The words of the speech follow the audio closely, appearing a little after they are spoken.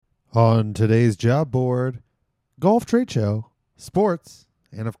On today's job board, golf trade show, sports,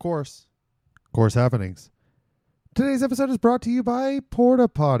 and of course happenings. Today's episode is brought to you by Porta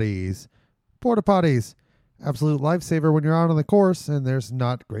Potties. Porta Potties, absolute lifesaver when you're out on the course and there's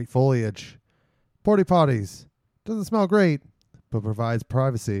not great foliage. Porta Potties, doesn't smell great, but provides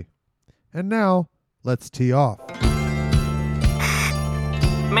privacy. And now, let's tee off.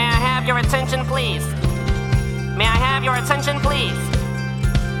 May I have your attention, please? May I have your attention, please?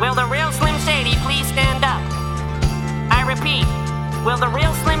 Will the real Slim Shady please stand up? I repeat, will the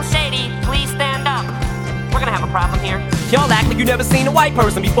real Slim Shady please stand up? We're gonna have a problem here. Y'all act like you never seen a white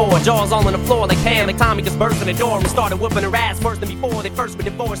person before. Jaws all on the floor like Pam, like Tommy just burst in the door and started whooping her ass worse than before they first were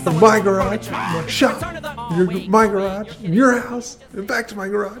divorced. So My garage, my shop, my garage, your house, and back to my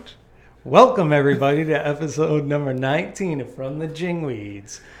garage. Welcome, everybody, to episode number 19 of From the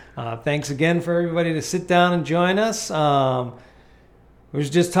Jingweeds. Thanks again for everybody to sit down and join us. We was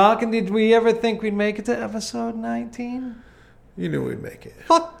just talking. Did we ever think we'd make it to episode 19? You knew we'd make it.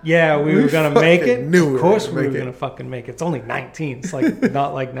 Fuck yeah, we were going to make it. Knew of course we were going going to fucking make it. It's only 19. It's like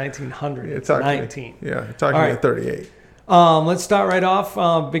not like 1900. It's 19. Talking All right. to 38. Let's start right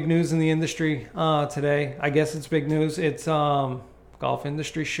off. Big news in the industry today. I guess it's big news. It's golf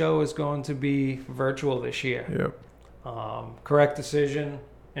industry show is going to be virtual this year. Yep. Correct decision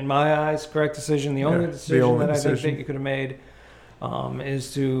in my eyes. Correct decision. The only decision that I think that you could have made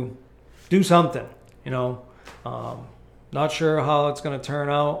is to do something. Not sure how it's going to turn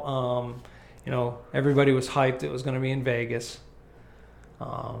out. Everybody was hyped. It was going to be in Vegas.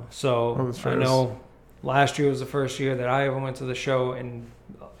 I know last year was the first year that I ever went to the show, and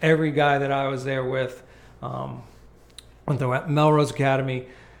every guy that I was there with went to Melrose Academy.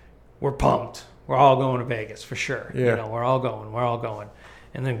 We're pumped. We're all going to Vegas for sure. Yeah. We're all going.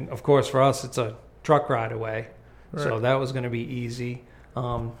 And then, of course, for us, it's a truck ride away. Right. So that was going to be easy.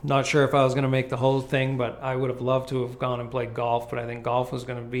 Not sure if I was going to make the whole thing, but I would have loved to have gone and played golf. But I think golf was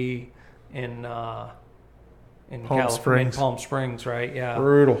going to be in Palm Springs, right? Yeah.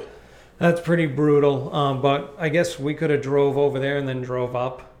 Brutal. That's pretty brutal. But I guess we could have drove over there and then drove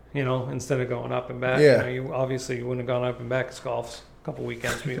up, instead of going up and back. Yeah. You wouldn't have gone up and back. It's golf's a couple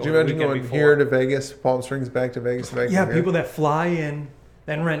weekends. Could you imagine going here to Vegas, Palm Springs, back to Vegas, back to here? People that fly in,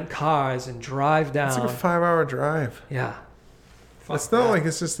 then rent cars and drive down. It's like a 5-hour drive. Yeah. It's not like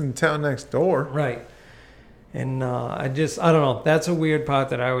it's just in town next door. Right. And I don't know. That's a weird part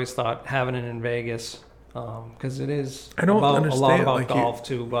that I always thought having it in Vegas, because it is I don't understand. A lot about golf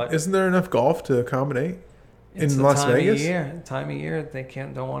too. But isn't there enough golf to accommodate in Las Vegas? Time of year they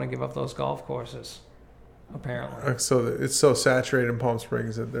don't want to give up those golf courses. Apparently. So it's so saturated in Palm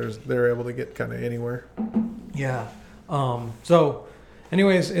Springs that they're able to get kind of anywhere. Yeah. So.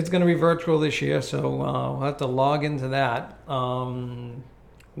 Anyways, it's going to be virtual this year, so we'll have to log into that.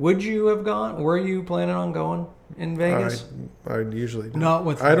 Would you have gone? Were you planning on going in Vegas? I usually do. Not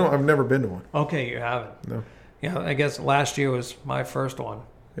with. I've never been to one. Okay, you haven't. No. Yeah, I guess last year was my first one.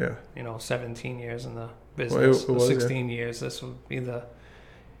 Yeah. 17 years in the business. Well, it was, 16 years. This would be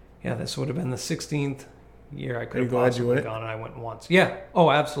this would have been the 16th year I could have possibly gone, and I went once. Yeah.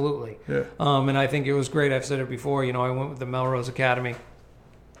 Oh, absolutely. Yeah. And I think it was great. I've said it before. I went with the Melrose Academy.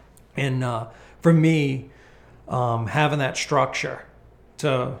 And for me, having that structure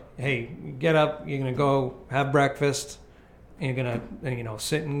to, hey, get up, you're going to go have breakfast, and you're going to,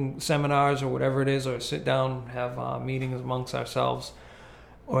 sit in seminars or whatever it is, or sit down, have meetings amongst ourselves,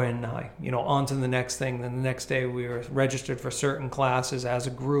 and, on to the next thing. Then the next day we were registered for certain classes as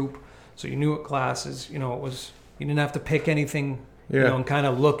a group. So you knew what classes, it was, you didn't have to pick anything, and kind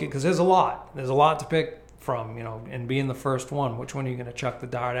of look at, because there's a lot to pick from, and being the first one, which one are you going to chuck the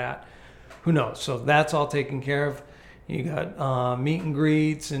dart at? Who knows? So that's all taken care of. You got meet and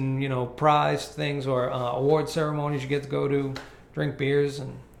greets and, prize things or award ceremonies you get to go to, drink beers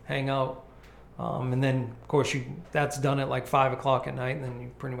and hang out. And then, of course, that's done at like 5 o'clock at night. And then you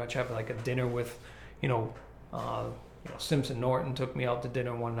pretty much have like a dinner with, Simpson Norton took me out to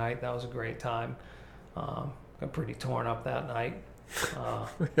dinner one night. That was a great time. Got pretty torn up that night.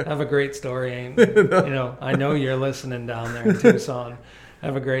 Have a great story. I know you're listening down there in Tucson.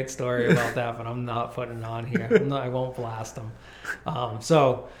 Have a great story about that, but I'm not putting it on here. I won't blast them.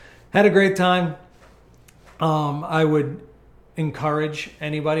 So had a great time. I would encourage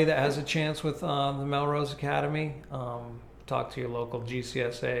anybody that has a chance with the Melrose Academy. Talk to your local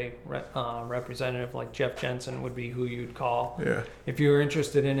GCSA representative, like Jeff Jensen would be who you'd call. Yeah. If you were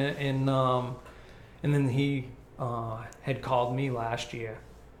interested in it. And then he had called me last year.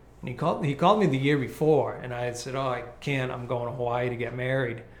 And he called me the year before, and I had said, I can't. I'm going to Hawaii to get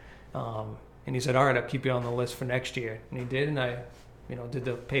married. And he said, all right, I'll keep you on the list for next year. And he did, and I did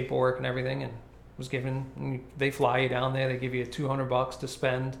the paperwork and everything, and was given. They fly you down there. They give you $200 to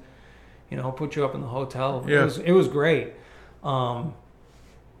spend. Put you up in the hotel. Yeah. It was great. Now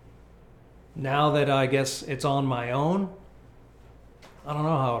that I guess it's on my own, I don't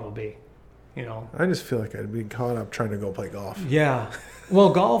know how it'll be. I just feel like I'd be caught up trying to go play golf. Yeah. Well,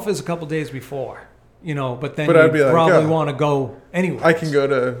 golf is a couple days before. But then I'd you be like, probably want to go anyway. I can go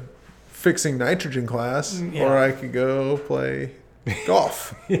to fixing nitrogen class, Yeah. or I could go play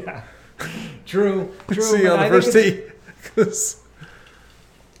golf. Yeah. True. See you but on the I first think tee. 'Cause-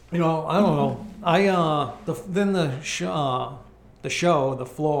 I don't know. Then the show, the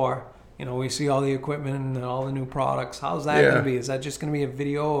floor. We see all the equipment and all the new products. How's that Yeah. going to be? Is that just going to be a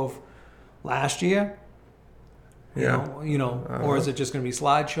video of last year? Yeah. Or is it just going to be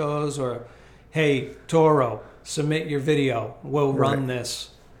slideshows? Or, hey, Toro, submit your video. We'll run Right. this.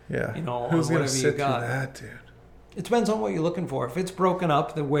 Yeah. On Who's going whatever to you sit through got. that, dude? It depends on what you're looking for. If it's broken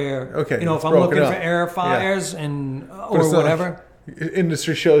up, if Okay, I'm it's looking broken for up. air Yeah. fires and But or it's not whatever. like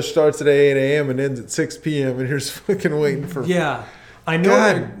industry show starts at 8 a.m. and ends at 6 p.m. and you're just fucking waiting for. Yeah, I know.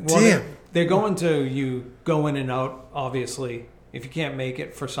 God damn. They're going to you go in and out. Obviously, if you can't make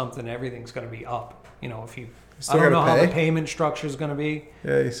it for something, everything's going to be up. If you, still I don't know gotta how pay? the payment structure is going to be.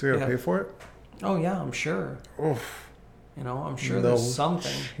 Yeah, you still got to Yeah. pay for it? Oh yeah, I'm sure. Oof. I'm sure No there's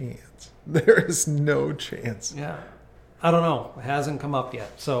something. chance. There is no chance. Yeah, I don't know. It hasn't come up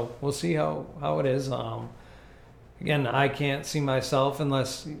yet, so we'll see how it is. Again, I can't see myself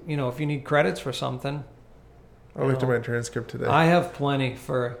unless if you need credits for something. I looked at my transcript today. I have plenty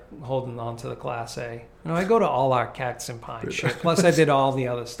for holding on to the Class A. I go to all our Cactus and Pine shit. Plus, I did all the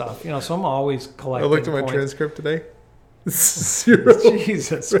other stuff. So I'm always I collecting looked at my points. transcript today. 0.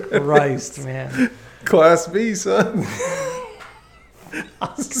 Jesus Christ, man. Class B, son.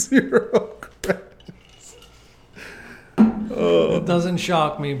 0 credits. It doesn't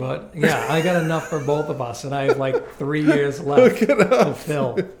shock me, but yeah, I got enough for both of us, and I have like 3 years left Look it to up.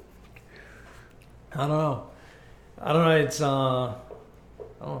 fill. I don't know. It's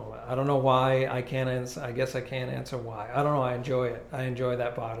I don't know why I can't answer. I guess I can't answer why. I don't know. I enjoy it. I enjoy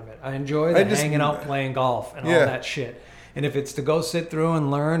that part of it. I enjoy the hanging out, playing golf, and all Yeah. that shit. And if it's to go sit through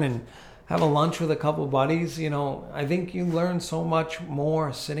and learn and have a lunch with a couple buddies, I think you learn so much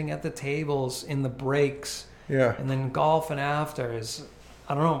more sitting at the tables in the breaks. Yeah. And then golfing after is,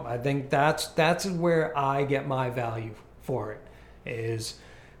 I don't know. I think that's where I get my value for it, is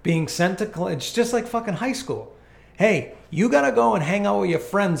being sent to it's just like fucking high school. Hey, you gotta go and hang out with your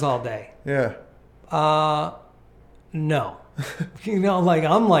friends all day. Yeah. No.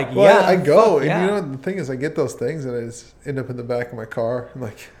 I'm like, Well, yeah. I go, fuck and yeah. the thing is, I get those things, and I just end up in the back of my car. And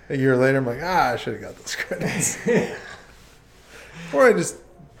like a year later, I'm like, I should have got those credits. Or I don't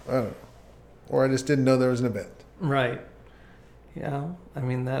know. Or I just didn't know there was an event. Right. Yeah. I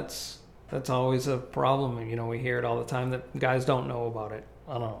mean, that's always a problem. We hear it all the time that guys don't know about it.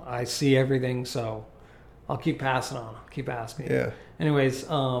 I don't know. I see everything, so I'll keep passing on. I'll keep asking. Yeah. Anyways,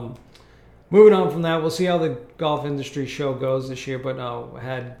 moving on from that, we'll see how the golf industry show goes this year. But we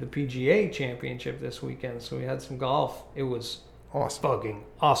had the PGA Championship this weekend, so we had some golf. It was Awesome. fucking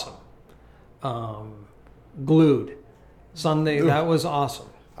awesome. Glued. Sunday, that was awesome.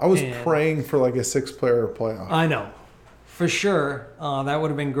 I was And praying for like a 6-player playoff. I know. For sure. That would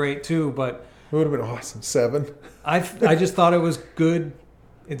have been great too, but It would have been awesome. 7. I just thought it was good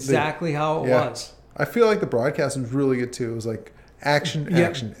exactly how it Yeah. was. I feel like the broadcast was really good too. It was like action, Yeah,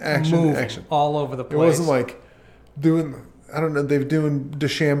 action, action, moving action. all over the It place. wasn't like doing, I don't know, they're doing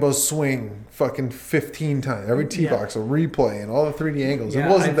DeChambeau's swing fucking 15 times. Every tee Yeah. box, a replay, and all the 3D angles. Yeah,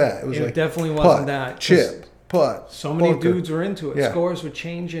 it wasn't that. It was it like definitely wasn't putt, that, 'cause chip, putt. so many bunker. dudes were into it. Yeah. Scores were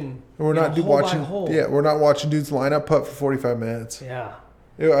changing. And we're you not know, hole by watching. hole. Yeah, we're not watching dudes line up putt for 45 minutes. Yeah.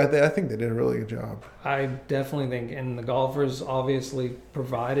 Yeah, I think they did a really good job. I definitely think, and the golfers obviously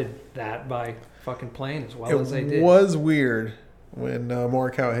provided that by fucking playing as well as they It did. was weird when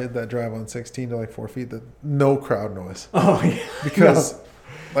Morikawa hit that drive on 16 to like 4 feet. That no crowd noise. Oh yeah. Because,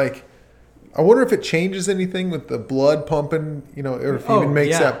 like, I wonder if it changes anything with the blood pumping, or if he even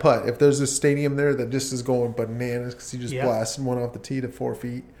makes that putt. If there's a stadium there that just is going bananas because he just blasted one off the tee to 4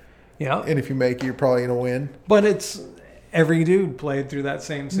 feet. Yeah. And if you make it, you're probably going to win. But it's every dude played through that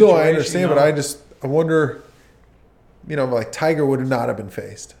same situation. No, I understand, but I wonder, like Tiger would not have been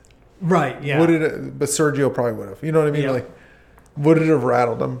faced. Right, yeah. Would it? But Sergio probably would have. You know what I mean? Yeah. Like, would it have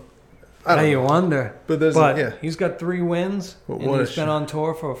rattled him? I Now don't you know. wonder. But he's got 3 wins, But and what a he's been shit. on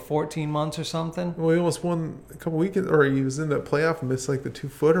tour for 14 months or something. Well, he almost won a couple weekends, or he was in the playoff and missed like the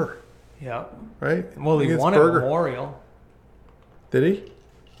 2-footer, Yeah. right? Well, he Against won Berger. at Memorial, Did he?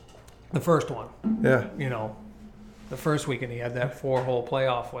 the first one. Yeah. the first weekend he had that 4-hole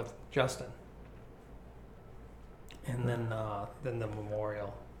playoff with Justin. And then the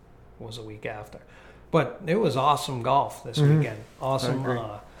Memorial was a week after. But it was awesome golf this weekend. Awesome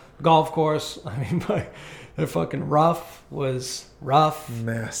golf course. I mean, the fucking rough was rough.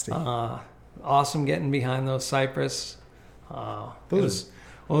 Nasty. Awesome getting behind those cypress.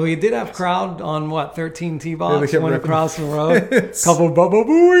 We did have crowd on 13 tee box went across the road. Couple Bubba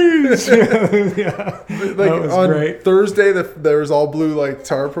Booies. That was on great. Thursday, there was all blue like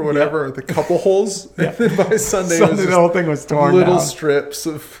tarp or whatever. The couple holes. And then by Sunday the whole thing was torn little down. Strips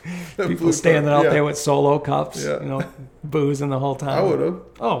of people blue standing out there with solo cups. Boozing the whole time. I would have.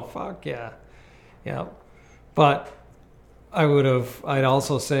 Oh fuck yeah, yeah. But I'd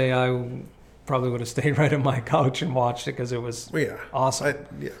also say I probably would have stayed right on my couch and watched it because it was awesome.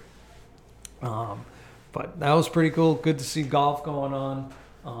 But that was pretty cool. Good to see golf going on.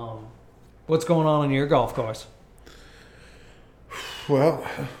 What's going on your golf course? Well,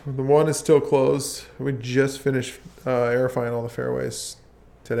 the one is still closed. We just finished airifying all the fairways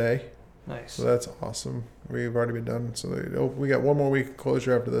today. Nice. So that's awesome. We've already been done. So we got one more week of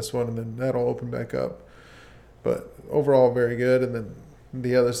closure after this one, and then that'll open back up. But overall, very good. And then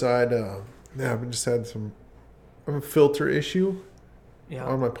the other side, we just had a filter issue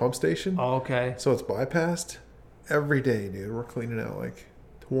on my pump station. Oh, okay. So it's bypassed every day, dude. We're cleaning out like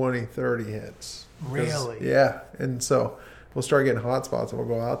 20, 30 hits. Really? Yeah. And so we'll start getting hot spots, and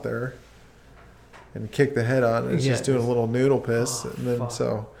we'll go out there and kick the head on. And it's just doing a little noodle piss. And then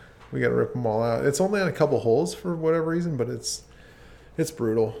so we got to rip them all out. It's only on a couple holes for whatever reason, but it's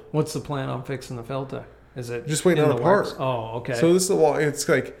brutal. What's the plan on fixing the filter? Is it just waiting on a part? Oh, okay. So this is it's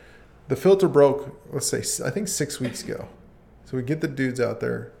like the filter broke, let's say, I think 6 weeks ago. So we get the dudes out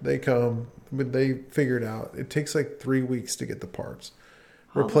there. They come, but they figure it out. It takes like 3 weeks to get the parts.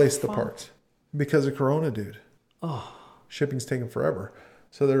 Replace the parts. Because of Corona, dude. Oh. Shipping's taking forever.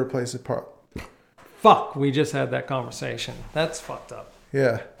 So they replace the part. Fuck, we just had that conversation. That's fucked up.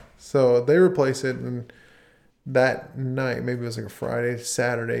 Yeah. So they replace it, and that night, maybe it was like a Friday,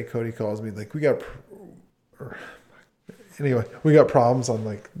 Saturday, Cody calls me like, we got problems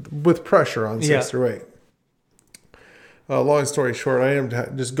on with pressure on 6 or 8. Long story short, I am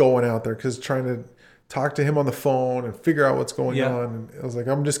just going out there because trying to talk to him on the phone and figure out what's going on. And I was like,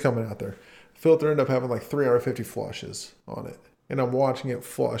 I'm just coming out there. Filter ended up having like 350 flushes on it, and I'm watching it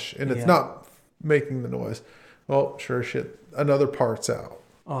flush, and it's not making the noise. Well, sure shit, another part's out.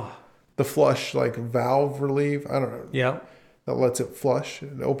 Oh. The flush valve relieve, I don't know. Yeah. That lets it flush.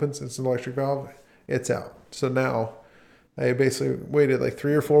 It opens. It's an electric valve. It's out. So now I basically waited like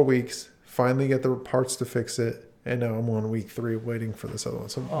 3 or 4 weeks, finally get the parts to fix it. And now I'm on week 3 waiting for this other one.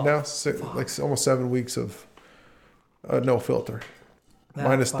 So now almost 7 weeks of no filter. That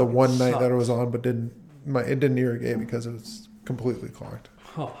minus the one night sucks. that it was on, but it didn't irrigate because it was completely clogged.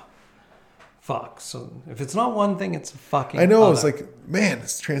 Oh, fuck. So if it's not one thing, it's a fucking I know. other. I was like, man,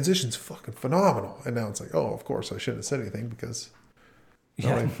 this transition's fucking phenomenal. And now it's like, oh, of course I shouldn't have said anything because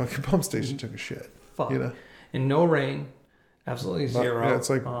my fucking pump station took a shit. Fuck. You know? And no rain. Absolutely zero. Yeah, it's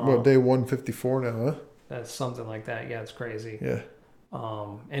like, day 154 now, huh? That's something like that. Yeah, it's crazy. Yeah.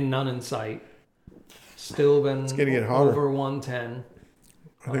 And none in sight. Still been it's getting hotter. Over 110.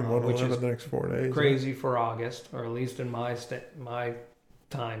 I think 111 the next 4 days. Crazy for August, or at least in my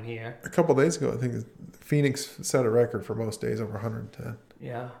time here. A couple of days ago, I think Phoenix set a record for most days over 110.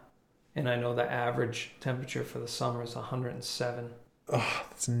 Yeah. And I know the average temperature for the summer is 107. Oh,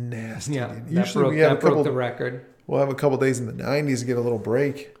 that's nasty. Yeah, dude. Usually that broke the record. We'll have a couple of days in the 90s to get a little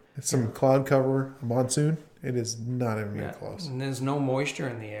break. It's some cloud cover, a monsoon. It is not even close. And there's no moisture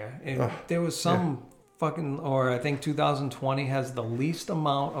in the air. There was some I think 2020 has the least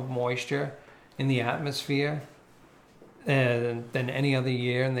amount of moisture in the atmosphere than any other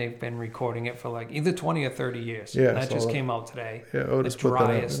year, and they've been recording it for either 20 or 30 years. Yeah, that just came out today. Yeah, Otis the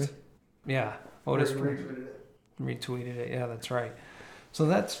driest. Put that out, yeah, Otis retweeted it. Yeah, that's right. So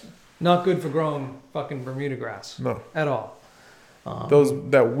that's not good for growing fucking Bermuda grass. No, at all.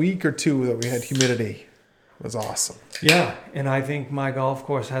 That week or two that we had humidity was awesome. Yeah, and I think my golf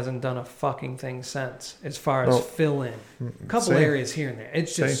course hasn't done a fucking thing since, as far as fill in. A couple areas here and there.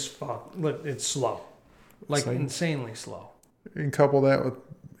 It's just it's slow, insanely slow. You can couple that with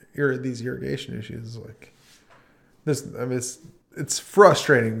these irrigation issues, this. I mean, it's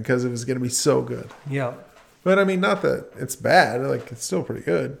frustrating because it was going to be so good. Yeah, but I mean, not that it's bad. It's still pretty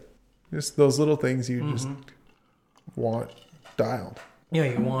good. Just those little things you just want dialed. Yeah,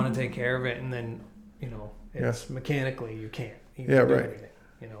 you want to take care of it, and then it's mechanically you can't do anything,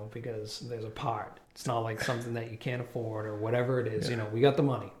 because there's a part. It's not like something that you can't afford or whatever it is. We got the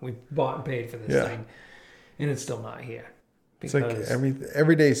money, we bought and paid for this thing, and it's still not here. It's like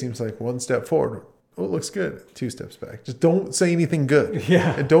every day seems like one step forward. Oh, it looks good. 2 steps back. Just don't say anything good.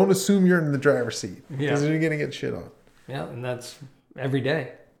 Yeah. And don't assume you're in the driver's seat. Yeah. Because you're going to get shit on. Yeah, and that's every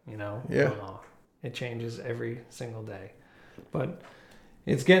day, Yeah. It changes every single day. But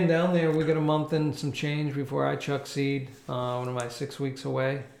it's getting down there. We got a month and some change before I chuck seed. What am I, 6 weeks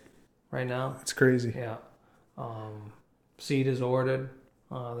away right now? It's crazy. Yeah. Seed is ordered.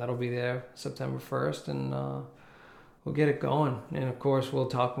 That'll be there September 1st, and we'll get it going. And of course, we'll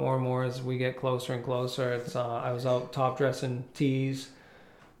talk more and more as we get closer and closer. It's I was out top dressing tees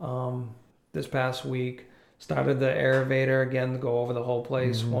this past week. Started the aerator again to go over the whole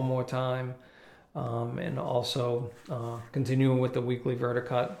place one more time. And also continuing with the weekly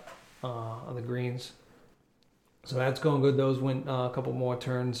verticut of the greens. So that's going good. Those went a couple more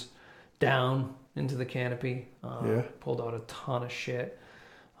turns down into the canopy. Pulled out a ton of shit.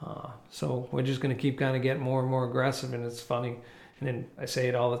 So we're just going to keep kind of getting more and more aggressive. And it's funny, and then I say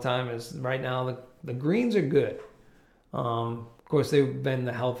it all the time, is right now the greens are good. Of course, they've been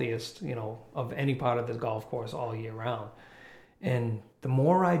the healthiest, of any part of the golf course all year round. And the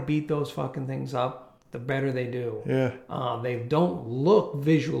more I beat those fucking things up, the better they do. Yeah. They don't look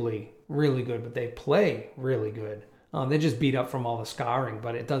visually really good, but they play really good. They just beat up from all the scarring,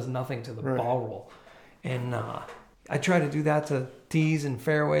 but it does nothing to the ball roll. And I try to do that to tees and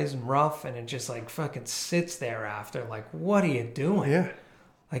fairways and rough, and it just like fucking sits there after. Like, what are you doing? Yeah.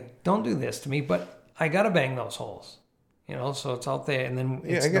 Like, don't do this to me, but I got to bang those holes. So it's out there, and then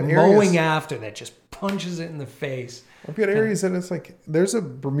it's the areas, mowing after that just punches it in the face. I've got areas that it's like there's a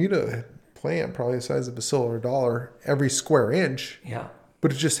Bermuda plant probably the size of a silver dollar every square inch. Yeah.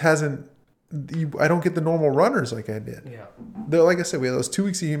 But it just hasn't. I don't get the normal runners like I did. Yeah. Like I said, we had those 2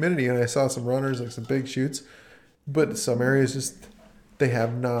 weeks of humidity, and I saw some runners, like some big shoots, but some areas just they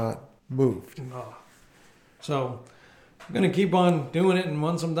have not moved. So I'm gonna keep on doing it, and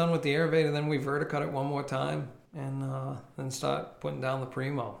once I'm done with the aerator, then we verticut it one more time, and then start putting down the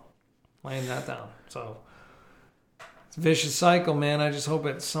primo, laying that down. So it's a vicious cycle, man. I just hope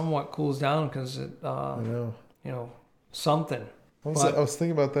it somewhat cools down because it, I know. Something. I was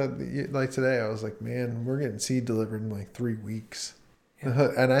thinking about that like today. I was like, man, we're getting seed delivered in like 3 weeks.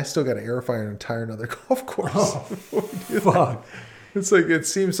 Yeah. And I still got to air fire an entire another golf course. Oh, fuck. It's like, it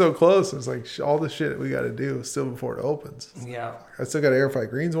seems so close. It's like all the shit we got to do still before it opens. Yeah. I still got to air fire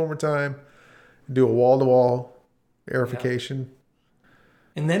greens one more time, do a wall-to-wall aerification.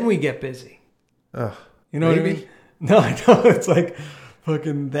 And then we get busy. Ugh. You know what I mean? No, I know. It's like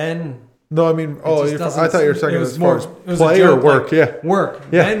fucking then. No, I mean, I thought you were talking as far as play or work. Like work.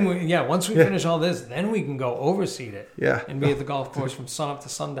 Yeah. Then once we finish all this, then we can go overseed it. Yeah. And be at the golf course from sun up to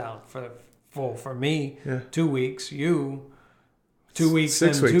sundown for me. Yeah. 2 weeks. You 2 weeks.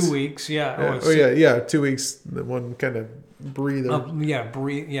 6 weeks. 2 weeks. Yeah. Yeah. 2 weeks. The one kind of breather.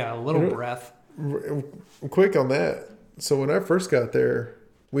 Breathe. Yeah. A little breath. Quick on that. So when I first got there,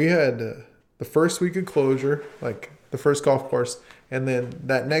 we had the first week of closure, like the first golf course, and then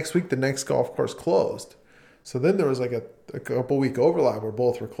that next week, the next golf course closed. So then there was like a couple week overlap where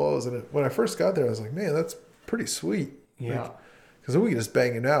both were closed. And when I first got there, I was like, man, that's pretty sweet. Yeah. Because then we could just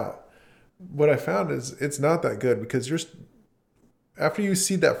bang it out. What I found is it's not that good because after you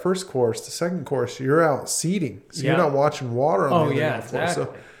seed that first course, the second course, you're out seeding. So you're not watching water on the golf course.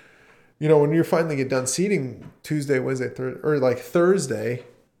 So, when you finally get done seeding Tuesday, Wednesday, or like Thursday,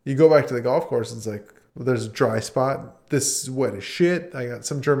 you go back to the golf course and it's like, well, there's a dry spot. This is wet as shit. I got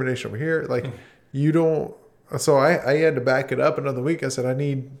some germination over here. Like you don't. So I had to back it up another week. I said, I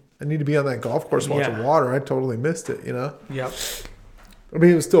need to be on that golf course watching water. I totally missed it, Yep. I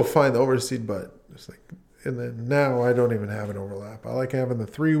mean, it was still fine, the overseed, but it's like, and then now I don't even have an overlap. I like having the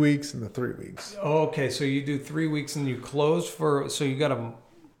 3 weeks and the 3 weeks. Okay. So you do 3 weeks and you close so you got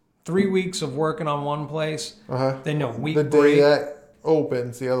 3 weeks of working on one place. Then a week break. The day that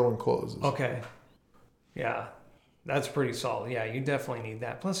opens, the other one closes. Okay. Yeah, that's pretty solid. Yeah, you definitely need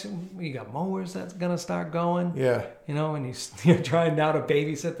that. Plus, you got mowers that's going to start going. Yeah. And you're trying now to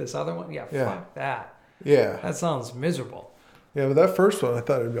babysit this other one. Yeah, fuck that. Yeah. That sounds miserable. Yeah, but that first one, I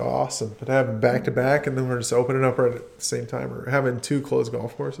thought it'd be awesome. But having back-to-back, and then we're just opening up right at the same time, or having 2 closed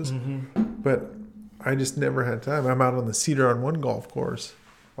golf courses. Mm-hmm. But I just never had time. I'm out on the Cedar on one golf course,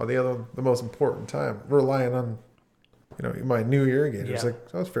 while the other one, the most important time, relying on, my new irrigators. Yeah.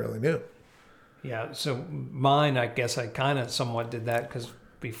 Like, that was fairly new. Yeah, so mine, I guess I kind of somewhat did that because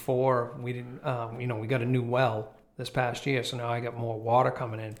before we didn't, we got a new well this past year, so now I got more water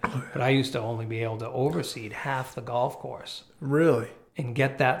coming in. But I used to only be able to overseed half the golf course. Really? And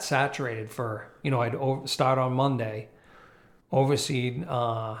get that saturated for, I'd start on Monday, overseed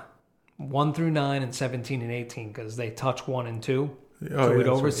 1 through 9 and 17 and 18 because they touch 1 and 2. Oh, so we'd right.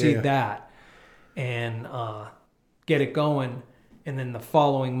 oversee Yeah. that and get it going. And then the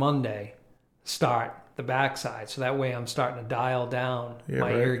following Monday, start the backside. So that way I'm starting to dial down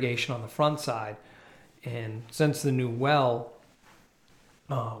my irrigation on the front side. And since the new well,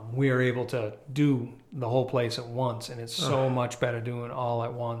 we are able to do the whole place at once. And it's so much better doing it all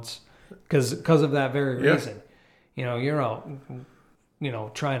at once because of that very reason. You know, you're out, you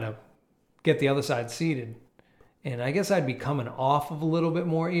know, trying to get the other side seeded. And I guess I'd be coming off of a little bit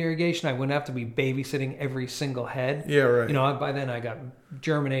more irrigation. I wouldn't have to be babysitting every single head. Yeah, right. You know, by then I got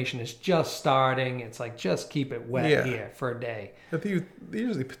germination is just starting. It's like, just keep it wet here for a day. I think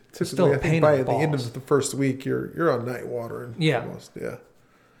usually, Still a typically, I pain think by in the the end balls. of the first week, you're on night watering. Yeah. Almost. Yeah.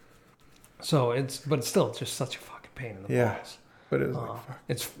 So it's still just such a fucking pain in the balls. But it was like, fuck.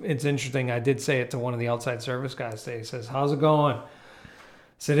 It's interesting. I did say it to one of the outside service guys today. He says, how's it going? I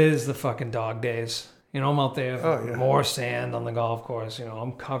said, it is the fucking dog days. You know, I'm out there, more sand on the golf course. You know,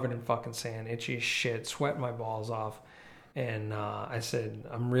 I'm covered in fucking sand, itchy as shit, sweating my balls off. And I said,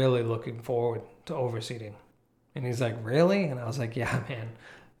 I'm really looking forward to overseeding. And he's like, really? And I was like, yeah, man,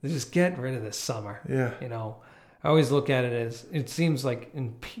 just get rid of this summer. Yeah. You know, I always look at it as, it seems like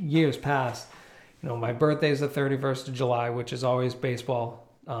in years past, you know, my birthday is the 31st of July, which is always baseball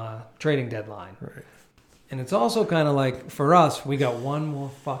trading deadline. Right. And it's also kind of like, for us, we got one more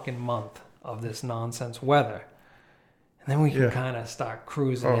fucking month of this nonsense weather. And then we can kind of start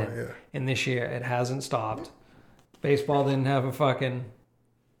cruising in. Yeah. And this year, it hasn't stopped. Baseball didn't have a fucking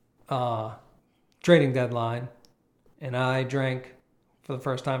trading deadline. And I drank for the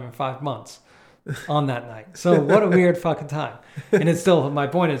first time in 5 months on that night. So what a weird fucking time. And it's still, my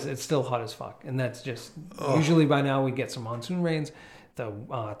point is, it's still hot as fuck. And that's just, usually by now we get some monsoon rains.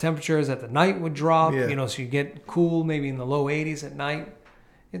 The temperatures at the night would drop, you know, so you get cool maybe in the low 80s at night.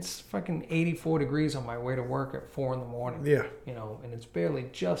 It's fucking 84 degrees on my way to work at 4 in the morning. Yeah. You know, and it's barely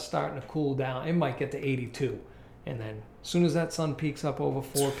just starting to cool down. It might get to 82. And then as soon as that sun peaks up over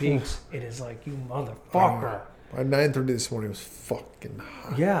 4 peaks, it is like, you motherfucker. By 9:30 this morning, it was fucking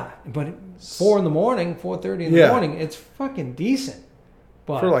hot. Yeah, but 4 in the morning, 4:30 in the morning, it's fucking decent.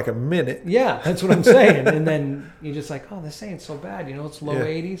 But for like a minute. yeah, that's what I'm saying. And then you're just like, oh, this ain't so bad. You know, it's low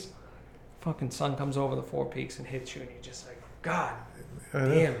 80s. Fucking sun comes over the 4 peaks and hits you, and you're just like, God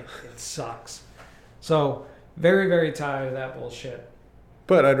damn it, it sucks. So very, very tired of that bullshit.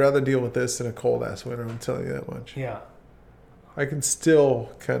 But I'd rather deal with this than a cold ass winter. I'm telling you that much. Yeah. I can still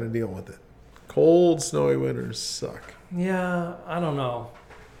kind of deal with it. Cold, snowy winters suck. Yeah, I don't know.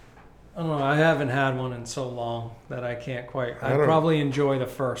 I haven't had one in so long that I can't quite. I'd probably enjoy the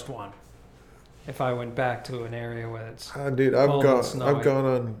first one if I went back to an area where it's dude, cold and snowy. I've gone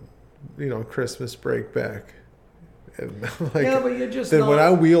on, you know, Christmas break back. And like, yeah, but you're just then not... when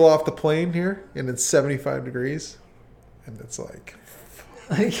I wheel off the plane here and it's 75 degrees, and it's like,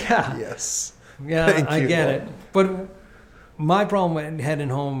 yeah, yes, yeah, thank I you, get Lord. it. But my problem with heading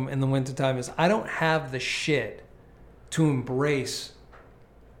home in the wintertime is I don't have the shit to embrace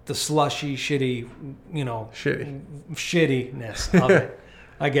the slushy, shitty, you know, shittiness of it,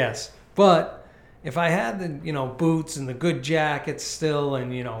 I guess. But if I had the, you know, boots and the good jackets still,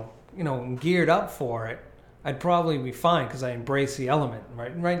 and you know, geared up for it, I'd probably be fine because I embrace the element.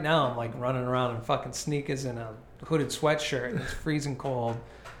 Right now, I'm like running around in fucking sneakers and a hooded sweatshirt, and it's freezing cold,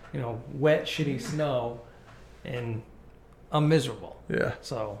 you know, wet, shitty snow, and I'm miserable. Yeah.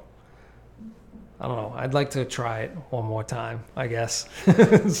 So I don't know. I'd like to try it one more time, I guess.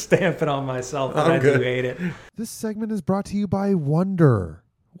 Stamp it on myself that I do hate it. This segment is brought to you by Wonder.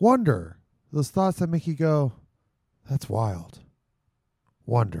 Wonder. Those thoughts that make you go, that's wild.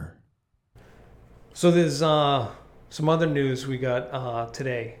 Wonder. So there's some other news we got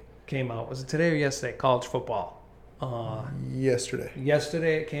today. Came out. Was it today or yesterday? College football. Yesterday.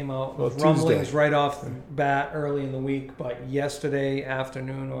 Yesterday it came out. Well, rumblings Tuesday. right off the bat early in the week, but yesterday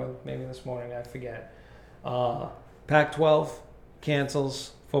afternoon or maybe this morning, I forget. Pac-12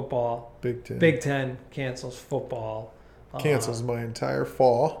 cancels football. Big Ten cancels football. Cancels my entire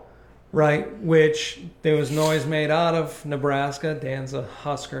fall. Right, which there was noise made out of Nebraska. Dan's a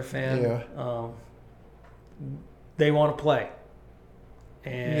Husker fan. Yeah. They want to play.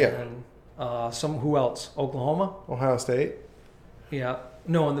 And who else? Oklahoma? Ohio State. Yeah.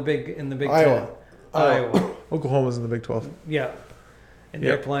 No, in the Big Iowa. 10. Iowa. Oklahoma's in the Big 12. Yeah. And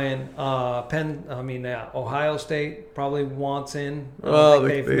they're playing Ohio State probably wants in. Well,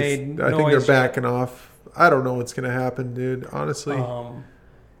 they've made I think noise they're backing off. I don't know what's going to happen, dude. Honestly.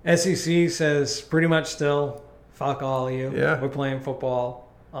 SEC says pretty much still, fuck all of you. Yeah. We're playing football.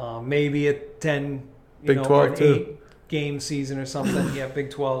 Maybe a 10, Big 12 or an too. game season or something. Yeah,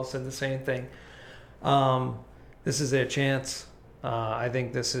 Big 12 said the same thing. This is their chance. I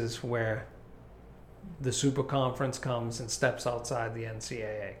think this is where the Super Conference comes and steps outside the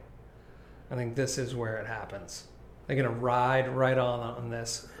NCAA. I think this is where it happens. They're going to ride right on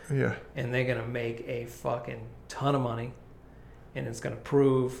this. Yeah. And they're going to make a fucking ton of money. And it's going to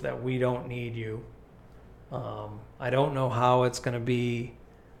prove that we don't need you. I don't know how it's going to be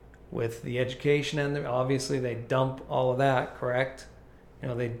with the education end of it. Obviously, they dump all of that, correct?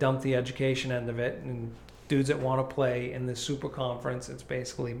 They dump the education end of it. And dudes that want to play in the Super Conference, it's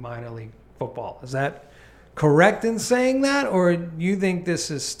basically minor league football. Is that correct in saying that? Or you think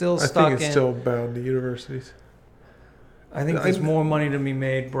this is still stuck in? I think it's still bound to universities. I think there's more money to be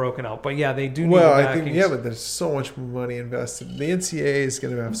made broken out. But yeah, they do need the backings. But there's so much money invested. The NCAA is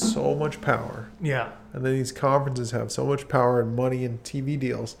going to have so much power. Yeah. And then these conferences have so much power and money and TV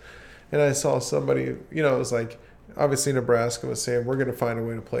deals. And I saw somebody, it was like, obviously Nebraska was saying, we're going to find a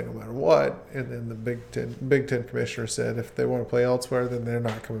way to play no matter what. And then the Big Ten commissioner said if they want to play elsewhere, then they're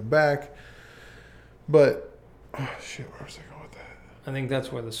not coming back. But, where was I going with that? I think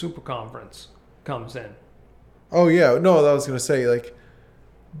that's where the Super Conference comes in. Oh, yeah. No, I was going to say,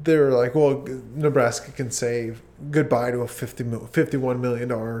 they were like, well, Nebraska can say goodbye to a $51 million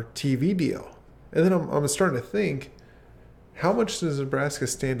TV deal. And then I'm starting to think, how much does Nebraska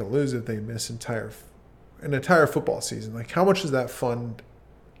stand to lose if they miss an entire football season? Like, how much does that fund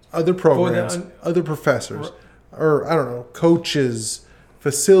other programs, other professors, or, I don't know, coaches,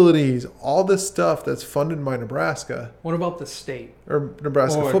 facilities, all this stuff that's funded by Nebraska? What about the state? Or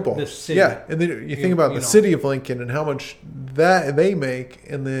Nebraska football. The city. Yeah, and then you think about the city of Lincoln and how much that they make,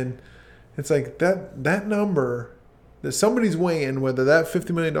 and then it's like that number that somebody's weighing whether that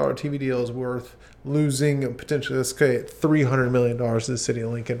 $50 million TV deal is worth losing potentially, let's say, $300 million to the city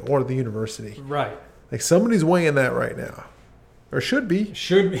of Lincoln or the university. Right. Like somebody's weighing that right now. Or should be.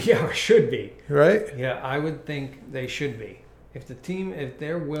 Should be. Right? Yeah, I would think they should be. If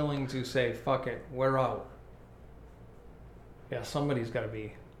they're willing to say, fuck it, we're out. Yeah, somebody's got to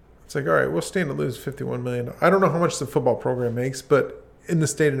be. It's like, all right, we'll stand to lose $51 million. I don't know how much the football program makes, but in the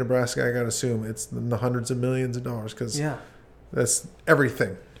state of Nebraska, I got to assume it's in the hundreds of millions of dollars because that's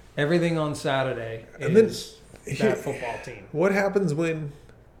everything. Everything on Saturday is that football team. What happens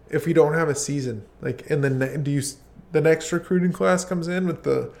if you don't have a season? Like, and then the next recruiting class comes in with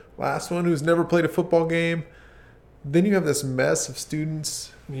the last one who's never played a football game? Then you have this mess of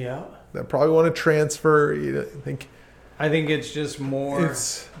students that probably want to transfer. I think it's just more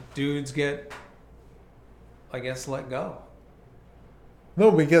dudes get, I guess, let go.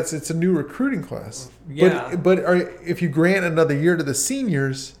 No, because it's a new recruiting class. Yeah. But if you grant another year to the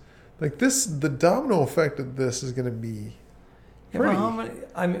seniors, like the domino effect of this is going to be pretty.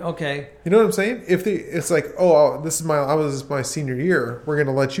 Okay. You know what I'm saying? It's like, this is my senior year. We're going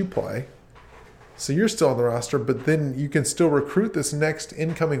to let you play. So you're still on the roster, but then you can still recruit this next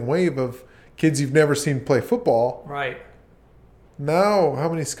incoming wave of kids you've never seen play football. Right. Now, how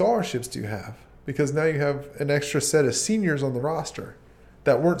many scholarships do you have? Because now you have an extra set of seniors on the roster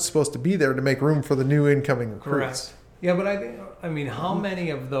that weren't supposed to be there to make room for the new incoming recruits. Correct. Yeah, but how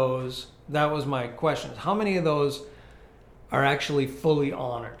many of those, that was my question, how many of those are actually fully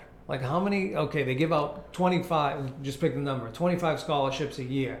honored? Like how many, they give out 25, just pick the number, 25 scholarships a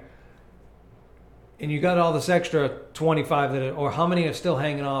year. And you got all this extra 25 or how many are still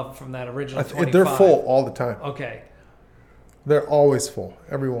hanging off from that original 25? They're full all the time. Okay. They're always full,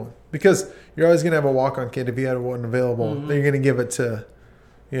 everyone. Because you're always going to have a walk-on kid if you had one available. Then you're going to give it to,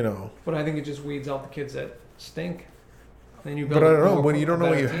 But I think it just weeds out the kids that stink. Then you build. But I don't know when you don't know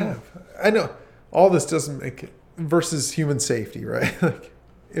what you have. I know all this doesn't make it versus human safety, right? Like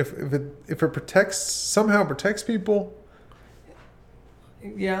if it somehow protects people.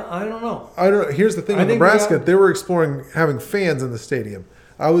 Yeah, I don't know. Here's the thing in Nebraska, they were exploring having fans in the stadium.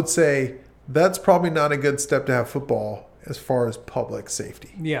 I would say that's probably not a good step to have football as far as public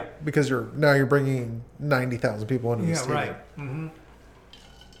safety. Yeah. Because you're bringing 90,000 people into the stadium. Yeah, right. Mm-hmm.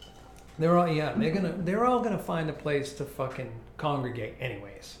 They're all gonna find a place to fucking congregate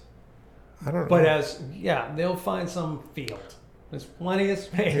anyways. I don't know. But they'll find some field. There's plenty of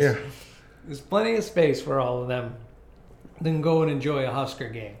space. Yeah. There's plenty of space for all of them. Then go and enjoy a Husker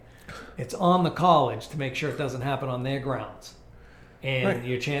game. It's on the college to make sure it doesn't happen on their grounds. And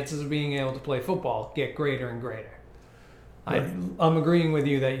your chances of being able to play football get greater and greater. Right. I'm agreeing with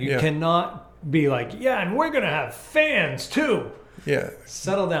you that you cannot be like, and we're going to have fans too. Yeah.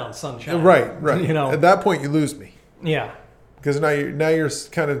 Settle down, sunshine. Right. At that point, you lose me. Yeah. Because now you're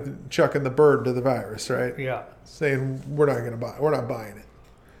kind of chucking the bird to the virus, right? Yeah. Saying we're not buying it.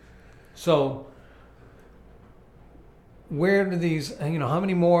 So where do these, how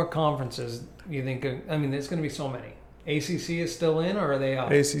many more conferences you think? I mean, there's going to be so many. ACC is still in, or are they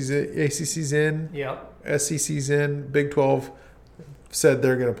out? ACC's in. Yep. SEC's in. Big 12 said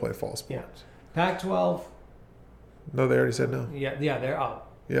they're going to play fall sports. Yeah. Pac-12. No, they already said no. Yeah, they're out.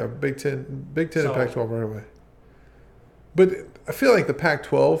 Yeah, Big Ten and Pac-12 right away. But I feel like the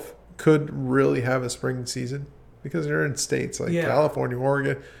Pac-12 could really have a spring season because they're in states like California,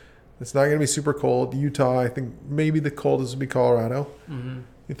 Oregon. It's not going to be super cold. Utah, I think maybe the coldest would be Colorado. Mm-hmm.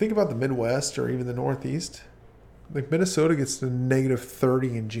 You think about the Midwest or even the Northeast. Like Minnesota gets to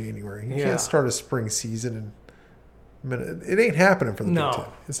 -30 in January. You can't start a spring season in it ain't happening for the Big Ten.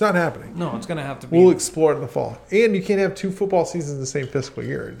 It's not happening. No, it's going to have to be. We'll explore it in the fall. And you can't have 2 football seasons in the same fiscal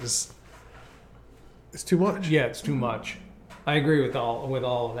year. It's too much. Yeah, it's too much. I agree with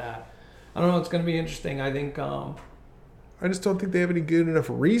all of that. I don't know. It's going to be interesting. I think. I just don't think they have any good enough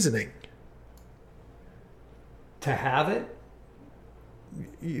reasoning to have it.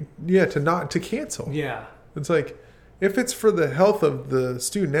 Yeah, to cancel. Yeah. It's like, if it's for the health of the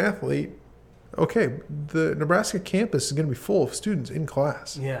student athlete, okay, the Nebraska campus is going to be full of students in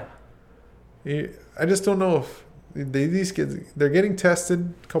class. Yeah. I just don't know if these kids, they're getting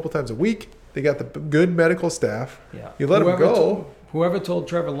tested a couple times a week. They got the good medical staff. Yeah. You let them go. Whoever told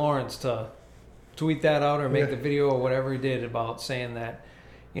Trevor Lawrence to tweet that out or make the video or whatever he did about saying that,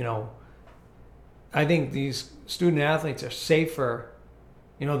 I think these student athletes are safer.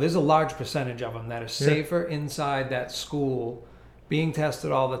 There's a large percentage of them that are safer inside that school, being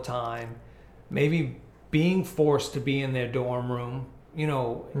tested all the time, maybe being forced to be in their dorm room,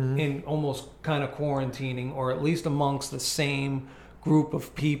 in almost kind of quarantining, or at least amongst the same group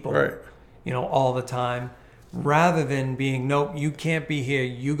of people, right. All the time, rather than being, nope, you can't be here.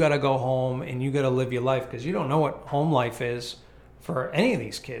 You got to go home and you got to live your life, because you don't know what home life is for any of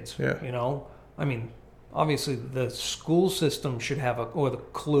these kids. Yeah. I mean, obviously the school system should have or the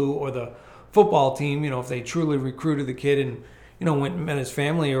clue, or the football team, if they truly recruited the kid and, went and met his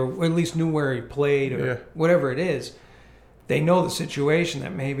family, or at least knew where he played, or whatever it is, they know the situation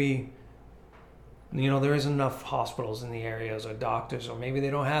that maybe, there isn't enough hospitals in the areas or doctors, or maybe they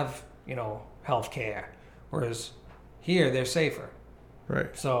don't have, health care. Whereas here, they're safer.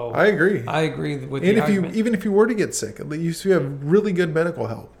 Right. So I agree. I agree with and the argument. even if you were to get sick, at least you have really good medical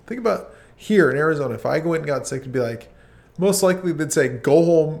help. Think about here in Arizona, if I go in and got sick, it'd be like, most likely they'd say, go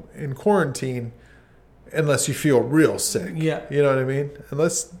home in quarantine unless you feel real sick. Yeah. You know what I mean?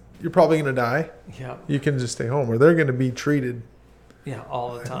 Unless you're probably going to die. Yeah. You can just stay home, or they're going to be treated. Yeah,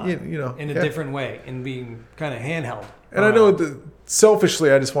 all the time. In a different way, and being kind of handheld. And I know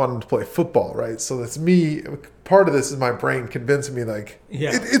selfishly, I just want them to play football, right? So that's me. Part of this is my brain convincing me, like,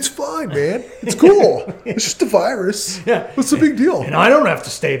 it's fine, man. It's cool. It's just a virus. Yeah. What's the big deal? And I don't have to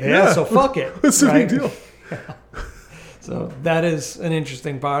stay there, so fuck it. What's the big deal? So that is an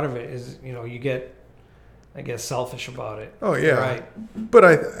interesting part of it, is, you get, I guess, selfish about it. Oh, yeah. Right. But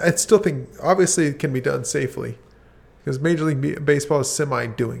I still think, obviously, it can be done safely. Because Major League Baseball is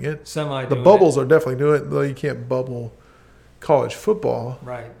semi-doing it. The bubbles are definitely doing it, though you can't bubble college football.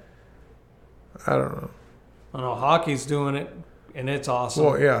 Right. I don't know. I know hockey's doing it, and it's awesome.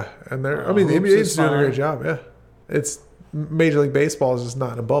 Well, yeah. And the NBA is doing a great job, yeah. It's Major League Baseball is just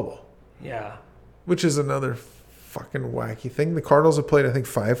not in a bubble. Yeah. Which is another fucking wacky thing. The Cardinals have played, I think,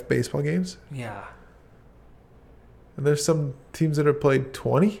 5 baseball games. Yeah. And there's some teams that have played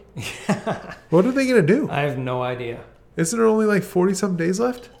 20. Yeah. What are they going to do? I have no idea. Isn't there only like 40-some days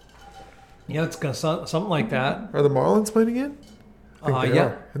left? Yeah, it's gonna something like that. Are the Marlins playing again? I think they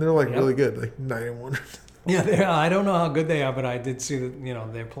are. And they're like really good, like 9-1. Yeah, I don't know how good they are, but I did see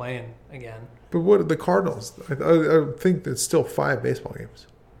that they're playing again. But what are the Cardinals? I think it's still 5 baseball games.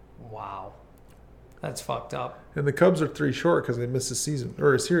 Wow, that's fucked up. And the Cubs are 3 short because they missed a season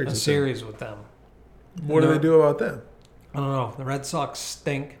or a series. With them. What do they do about them? I don't know. The Red Sox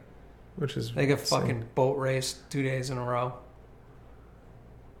stink. They get fucking boat raced 2 days in a row.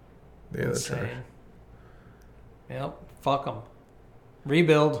 Yeah, that's right. Yep. Fuck them.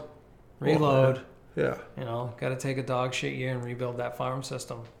 Rebuild. Reload. Yeah. Got to take a dog shit year and rebuild that farm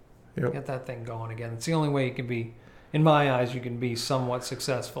system. Yep. Get that thing going again. It's the only way you can be, in my eyes, you can be somewhat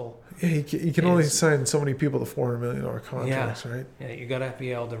successful. Yeah, you can only sign so many people to $400 million contracts, right? Yeah, you got to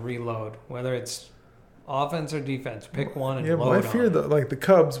be able to reload, whether it's offense or defense. Pick one and load. Yeah, I fear that, like the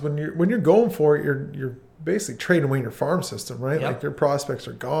Cubs, when you're going for it, you're basically trading away your farm system, right? Yep. Like your prospects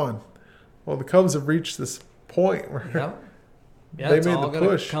are gone. Well, the Cubs have reached this point where they made the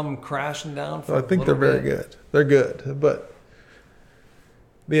push. Come crashing down. So I think they're very good. They're good, but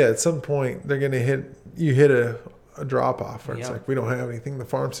yeah, at some point they're going to hit a drop off where it's like we don't have anything in the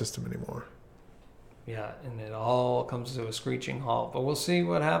farm system anymore. Yeah, and it all comes to a screeching halt. But we'll see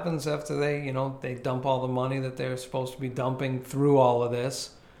what happens after they dump all the money that they're supposed to be dumping through all of this.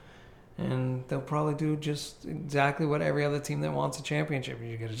 And they'll probably do just exactly what every other team that wants a championship.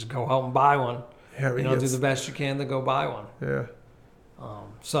 You got to just go out and buy one. Yeah, do the best you can to go buy one. Yeah.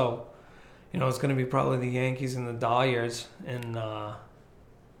 So, it's going to be probably the Yankees and the Dodgers in the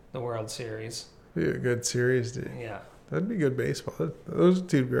World Series. Be a good series, dude. Yeah. That'd be good baseball. Those are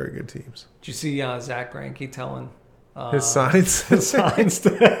two very good teams. Did you see Zach Greinke telling his signs? His signs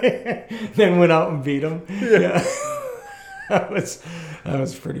today? Then went out and beat him. Yeah. That was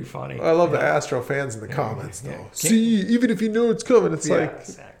pretty funny. I love the Astro fans in the comments, though. See, even if you know it's coming, it's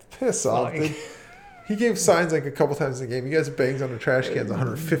piss off, dude. He gave signs like a couple times in the game. You guys bangs on the trash cans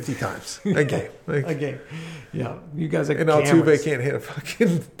 150 times a game. A game. Yeah. You guys are and Altuve can't hit a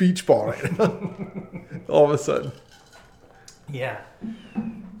fucking beach ball right now. All of a sudden. Yeah.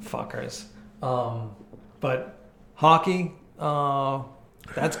 Fuckers. But hockey,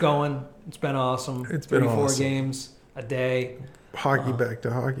 that's going. It's been awesome. It's been 3-4 games a day. Hockey back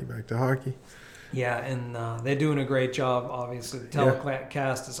to hockey, back to hockey. Yeah, and they're doing a great job, obviously. The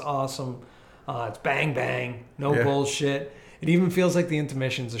telecast is awesome. It's bang, bang. No bullshit. It even feels like the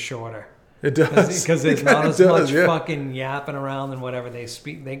intermissions are shorter. It does. Because there's not as much fucking yapping around and whatever.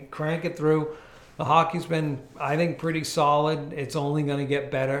 They crank it through. The hockey's been, I think, pretty solid. It's only going to get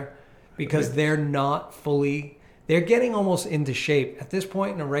better because they're not fully... They're getting almost into shape. At this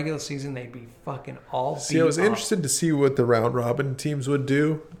point in the regular season, they'd be fucking all beat I was interested to see what the round-robin teams would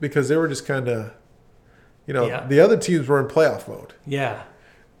do because they were just kind of... the other teams were in playoff mode. Yeah.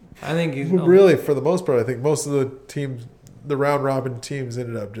 I think... really, for the most part, I think most of the teams, the round-robin teams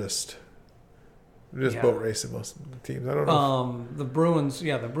ended up just boat racing most of the teams. I don't know. The Bruins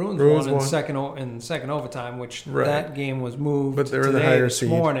won in second overtime, which that game was moved. But they were the higher seed.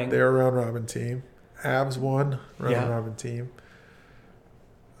 They were a round robin team. Avs won round robin team.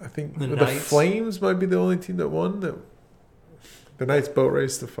 I think the Flames might be the only team that won. The Knights boat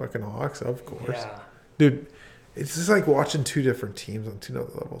raced the fucking Hawks, of course. Yeah. Dude, it's just like watching two different teams on two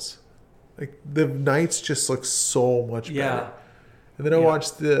other levels. Like the Knights just look so much better. And then I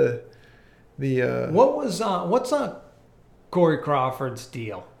watched the what's Corey Crawford's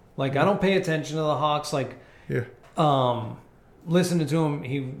deal? Like, I don't pay attention to the Hawks. Like, listening to him,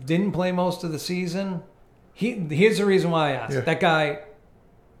 he didn't play most of the season. Here's the reason why I asked. Yeah. That guy,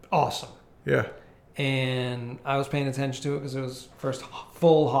 awesome. Yeah. And I was paying attention to it because it was first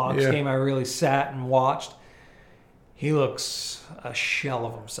full Hawks game I really sat and watched. He looks a shell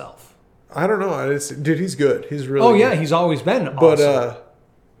of himself. I don't know. Dude, he's good. He's really good. He's always been awesome. But,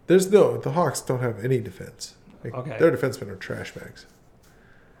 the Hawks don't have any defense. Their defensemen are trash bags.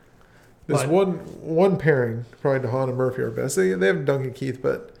 There's one pairing, probably DeHaan and Murphy are best. They have Duncan Keith,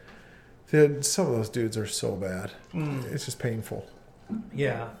 but some of those dudes are so bad. It's just painful.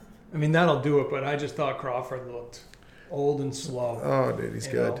 Yeah. I mean, that'll do it, but I just thought Crawford looked old and slow. Oh, dude, he's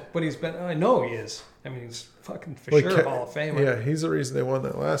good. But I know he is. I mean, he's fucking sure Hall of Famer. Yeah, he's the reason they won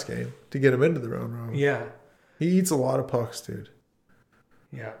that last game, to get him into the round robin. Yeah. He eats a lot of pucks, dude.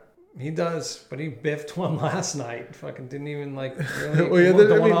 Yeah, he does, but he biffed one last night. Fucking didn't even really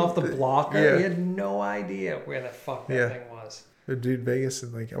the one off the blocker. Yeah. He had no idea where the fuck that thing was. Dude, Vegas,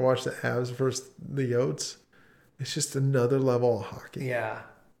 and I watched the Avs versus the Yotes. It's just another level of hockey. Yeah.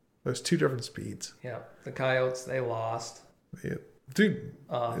 There's two different speeds. Yeah, the Coyotes, they lost. Yeah. Dude,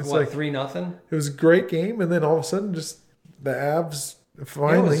 it's 3-0? It was a great game, and then all of a sudden, just the Avs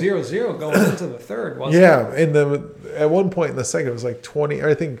finally... It was 0-0 going into the third, wasn't it? Yeah, and then at one point in the second, it was like 20...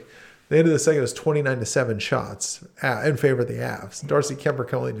 I think the end of the second was 29-7 shots in favor of the Avs. Darcy Kemper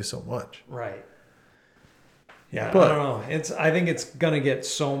can only do so much. Right. Yeah, but, I don't know. I think it's going to get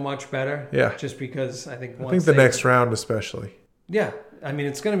so much better. Yeah. Just because I think the next round especially. Yeah. I mean,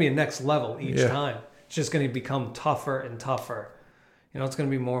 it's going to be a next level each time. It's just going to become tougher and tougher. It's going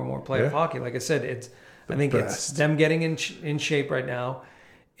to be more and more playoff hockey. Like I said, it's them getting in shape right now.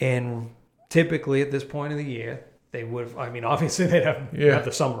 And typically at this point of the year, they would have, I mean, obviously they'd have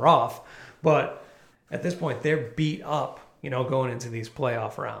the summer off. But at this point, they're beat up, going into these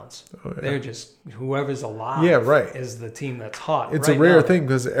playoff rounds. Oh, yeah. They're just, whoever's alive is the team that's hot. It's a rare thing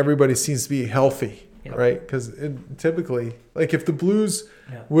because everybody seems to be healthy. Yep. Right, because typically, like if the Blues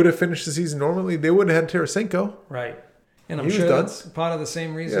would have finished the season normally, they wouldn't have had Tarasenko. Right, and I'm sure that's part of the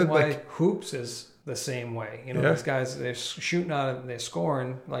same reason why hoops is the same way. These guys, they're shooting out, they're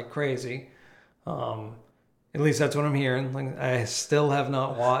scoring like crazy. At least that's what I'm hearing. Like, I still have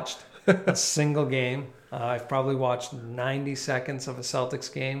not watched a single game. I've probably watched 90 seconds of a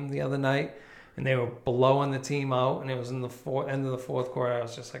Celtics game the other night, and they were blowing the team out, and it was in the end of the fourth quarter. I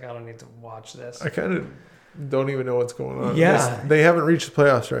was just like, I don't need to watch this. I kind of don't even know what's going on. Yeah. They haven't reached the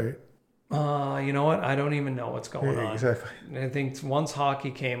playoffs, right? You know what? I don't even know what's going on. Exactly. I think once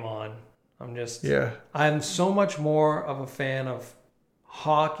hockey came on, Yeah. I'm so much more of a fan of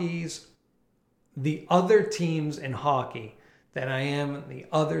the other teams in hockey than I am the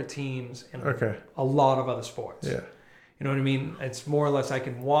other teams in a lot of other sports. Yeah. You know what I mean? It's more or less I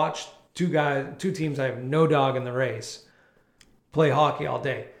can watch two teams I have no dog in the race play hockey all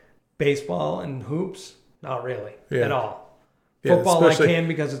day. Baseball and hoops, not really at all. Yeah, Football I can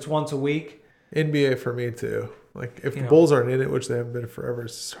because it's once a week. NBA for me too. Like if the Bulls aren't in it, which they haven't been forever,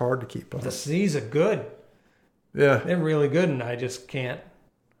 it's hard to keep up. The C's are good. Yeah. They're really good, and I just can't.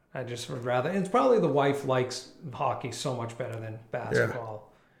 I just would rather. It's probably the wife likes hockey so much better than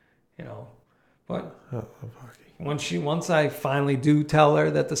basketball. You know, but I love hockey. Once I finally do tell her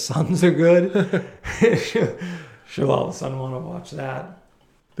that the Suns are good, she'll all of a sudden want to watch that.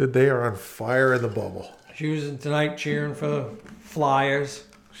 They are on fire in the bubble. She was tonight cheering for the Flyers.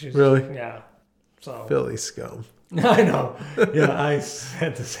 Really? Yeah. So Philly scum. I know. Yeah, I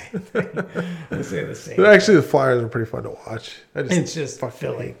said the same thing. I say the same. But actually, the Flyers are pretty fun to watch. It's just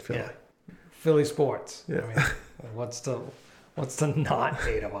Philly. Hate Philly. Yeah. Philly sports. Yeah. I mean, what's to not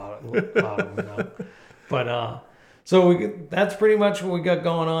hate about them? You know? But so that's pretty much what we got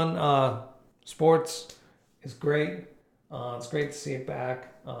going on. Sports is great. It's great to see it back.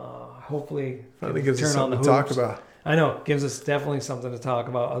 Hopefully, it gives us something to talk about. I know, it gives us definitely something to talk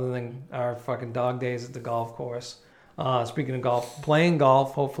about other than our fucking dog days at the golf course. Speaking of golf, playing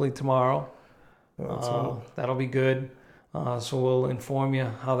golf hopefully tomorrow. That'll be good. So we'll inform you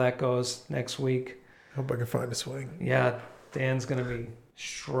how that goes next week. Hope I can find a swing. Yeah, Dan's going to be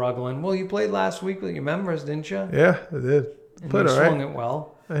struggling. Well, you played last week with your members, didn't you? Yeah, I did. And played you all right. swung it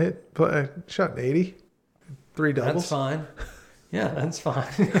well. I shot an 80. 3 doubles. That's fine. Yeah, that's fine.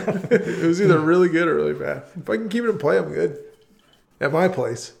 It was either really good or really bad. If I can keep it in play, I'm good. At my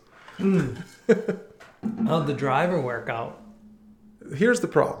place. How'd the driver work out? Here's the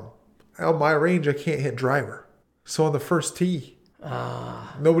problem. On my range, I can't hit driver. So on the first tee,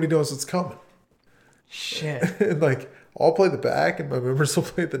 nobody knows what's coming. Shit. And I'll play the back and my members will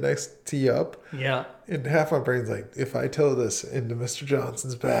play the next tee up. Yeah. And half my brain's like, if I toe this into Mr.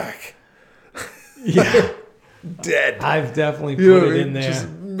 Johnson's back. Yeah. Dead. I've definitely put it in there. Just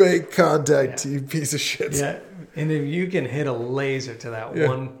make contact, you piece of shit. Yeah. And if you can hit a laser to that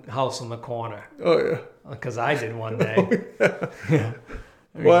one house on the corner. Oh, yeah. Because I did one day. Yeah.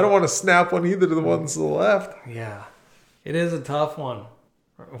 Well, I don't want to snap one either to the ones to the left. Yeah. It is a tough one.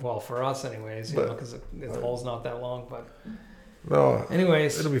 Well, for us anyways, because the hole's not that long. But no.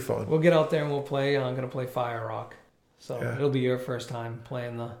 Anyways. It'll be fun. We'll get out there and we'll play. I'm going to play Fire Rock. So it'll be your first time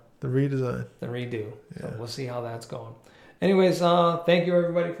playing the redesign. The redo. Yeah. So we'll see how that's going. Anyways, thank you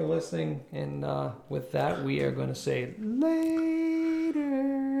everybody for listening. And with that, we are going to say later.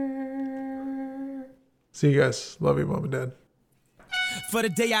 See you guys. Love you, Mom and Dad. For the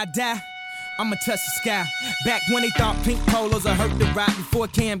day I die, I'ma touch the sky. Back when they thought pink polos would hurt the rock. Before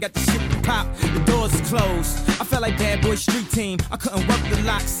Cam got the shit to pop, the doors is closed. I felt like Bad Boy Street Team. I couldn't work the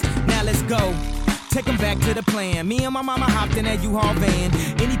locks. Now let's go. Take them back to the plan. Me and my mama hopped in that U-Haul van.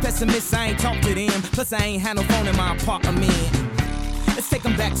 Any pessimists, I ain't talk to them. Plus, I ain't had no phone in my apartment. Let's take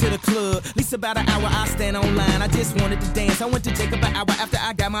them back to the club. At least about an hour, I stand online. I just wanted to dance. I went to Jacob an hour after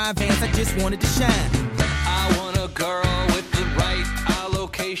I got my advance. I just wanted to shine. I want a girl with the right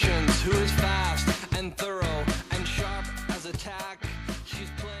allocations, who is fast and thorough and sharp as a tack. She's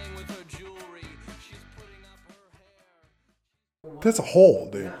playing with her jewelry. She's putting up her hair. That's a hole,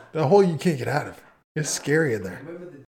 dude. A hole you can't get out of. It's scary in there.